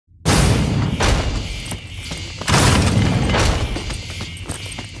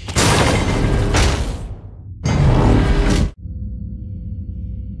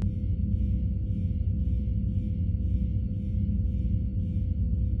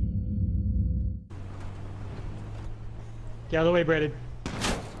Get out of the way, Brandon.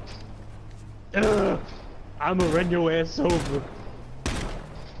 I'm gonna run your ass over.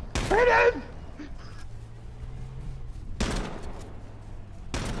 Brandon!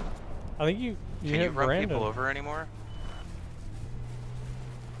 I think you Can hit you run Brandon. people over anymore?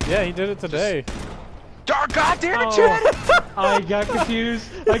 Yeah, he did it today. Oh, God damn it, Chad! I got confused.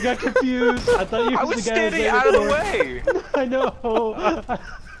 I thought you I was was the guy standing out of the way! I know.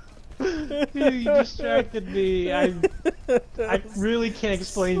 You distracted me. I really can't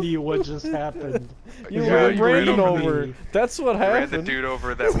explain to you what just happened. You Yeah, ran you Brandon ran over. me. That's what You ran happened. the dude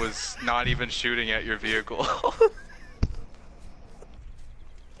over that was not even shooting at your vehicle.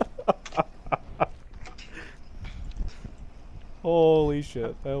 Holy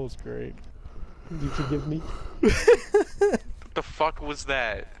shit, that was great. Do you forgive me? What the fuck was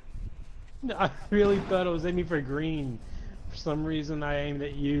that? I really thought it was aiming for green. For some reason I aimed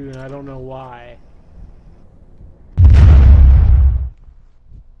at you and I don't know why.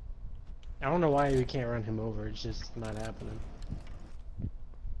 I don't know why we can't run him over, it's just not happening.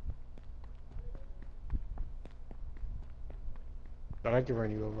 But I could run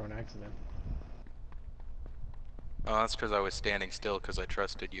you over on accident. Oh, that's because I was standing still because I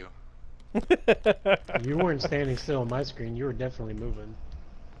trusted you. You weren't standing still on my screen, you were definitely moving.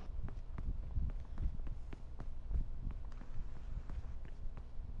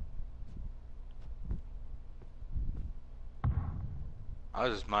 I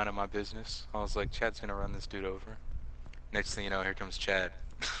was just minding my business. I was like, Chad's gonna run this dude over. Next thing you know, here comes Chad.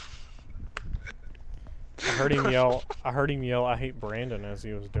 I heard him yell, I hate Brandon as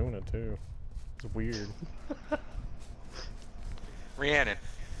he was doing it too. It's weird. Rhiannon.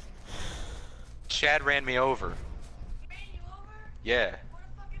 Chad ran me over. Ran you over? Yeah. What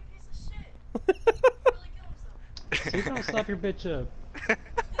a fucking piece of shit. Really kill himself. See if I'll slap your bitch up. This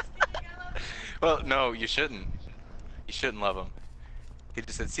kid ain't got love. Well, no, you shouldn't. You shouldn't love him. He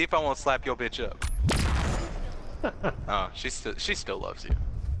just said, see if I won't slap your bitch up. Oh, she still loves you.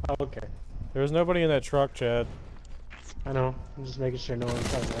 Oh, okay. There was nobody in that truck, Chad. I know. I'm just making sure no one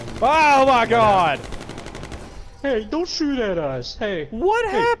tries to run me. Oh my god! Hey, don't shoot at us. Hey. What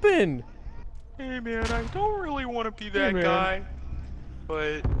happened? Hey man, I don't really want to be Hey, that man. guy,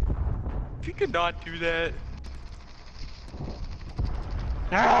 but if you could not do that.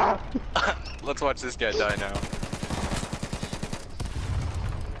 Ah! Let's watch this guy die now.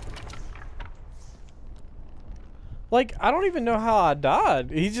 Like, I don't even know how I died.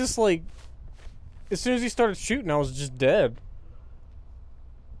 He just like, as soon as he started shooting, I was just dead.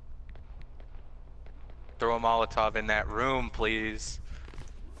 Throw a Molotov in that room, please.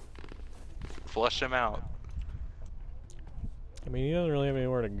 Flush him out. I mean, he doesn't really have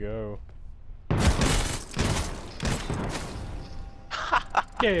anywhere to go.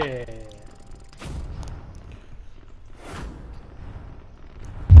 Yeah.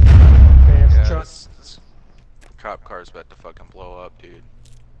 Yeah, Truck. this cop car's about to fucking blow up, dude.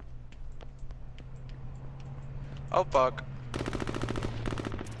 Oh fuck.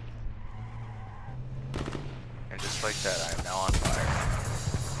 And just like that, I am now on fire.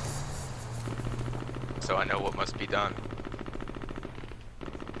 So I know what must be done.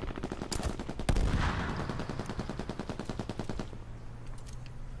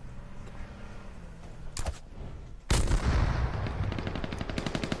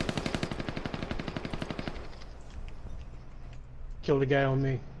 Kill the guy on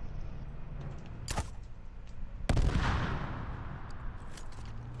me.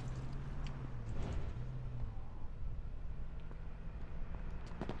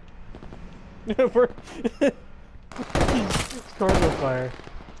 We're It's cargo fire.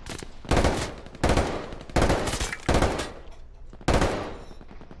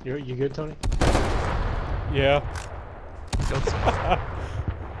 You good, Tony? yeah. Killed someone.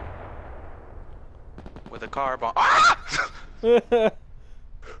 With a car bomb. Ah!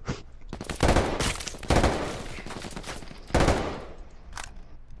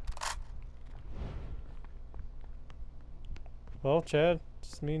 Well, Chad,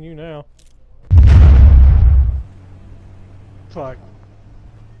 just me and you now. Fuck.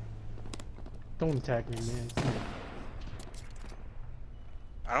 Don't attack me, man.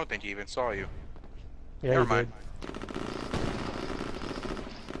 I don't think he even saw you. Yeah, Never you mind. did.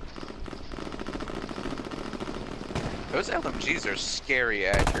 Those LMGs are scary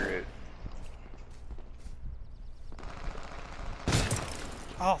accurate.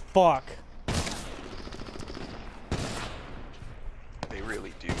 Oh, fuck. They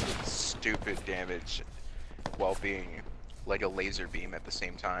really do stupid damage while being like a laser beam at the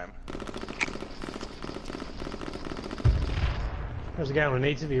same time. There's a guy on an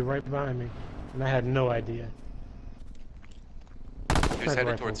ATV right behind me, and I had no idea. He was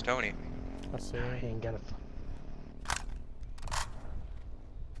headed towards Tony. I see I him. ain't got a.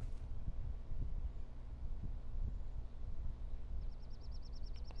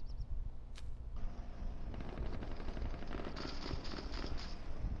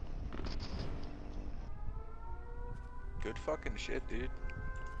 Good fucking shit, dude.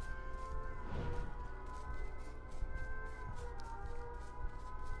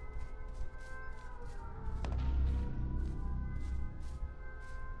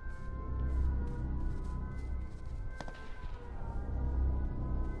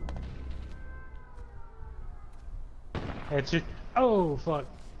 Hey, two. Oh fuck!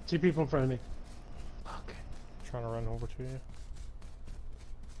 2 people in front of me. Fuck. Trying to run over to you.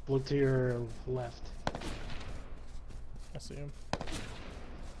 Look to your left. I see him.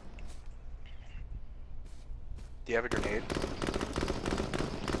 Do you have a grenade?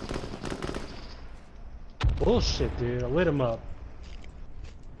 Bullshit, dude. I lit him up.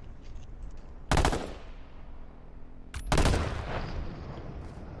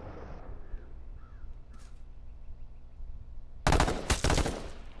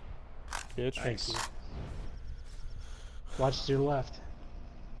 Bitch. Thank you. Watch to your left.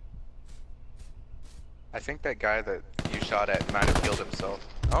 I think that guy that you shot at might have killed himself.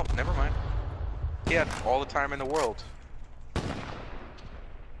 Oh, never mind. He had all the time in the world.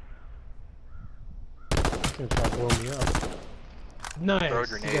 He's gonna try to blow me up. Nice. Throw a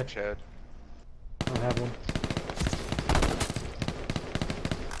grenade, Yeah, Chad. I don't have one.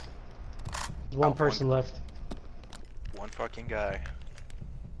 There's one Oh, person left. One fucking guy.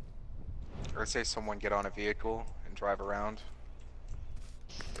 Or say someone get on a vehicle and drive around.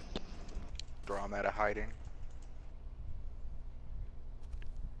 Draw him out of hiding.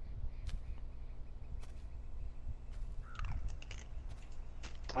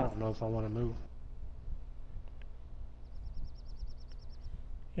 I don't know if I want to move.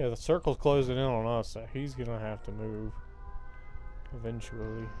 Yeah, the circle's closing in on us, so he's gonna have to move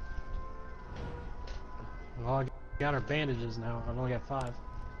eventually. Well, I got our bandages now. I've only got 5.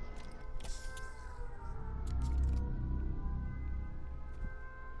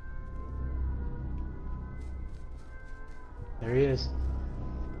 There he is.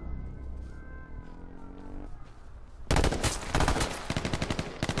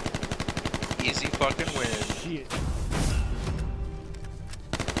 Easy fucking win. Shit.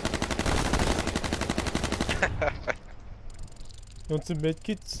 Want some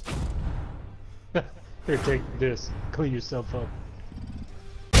medkits? Here, take this. Clean yourself up.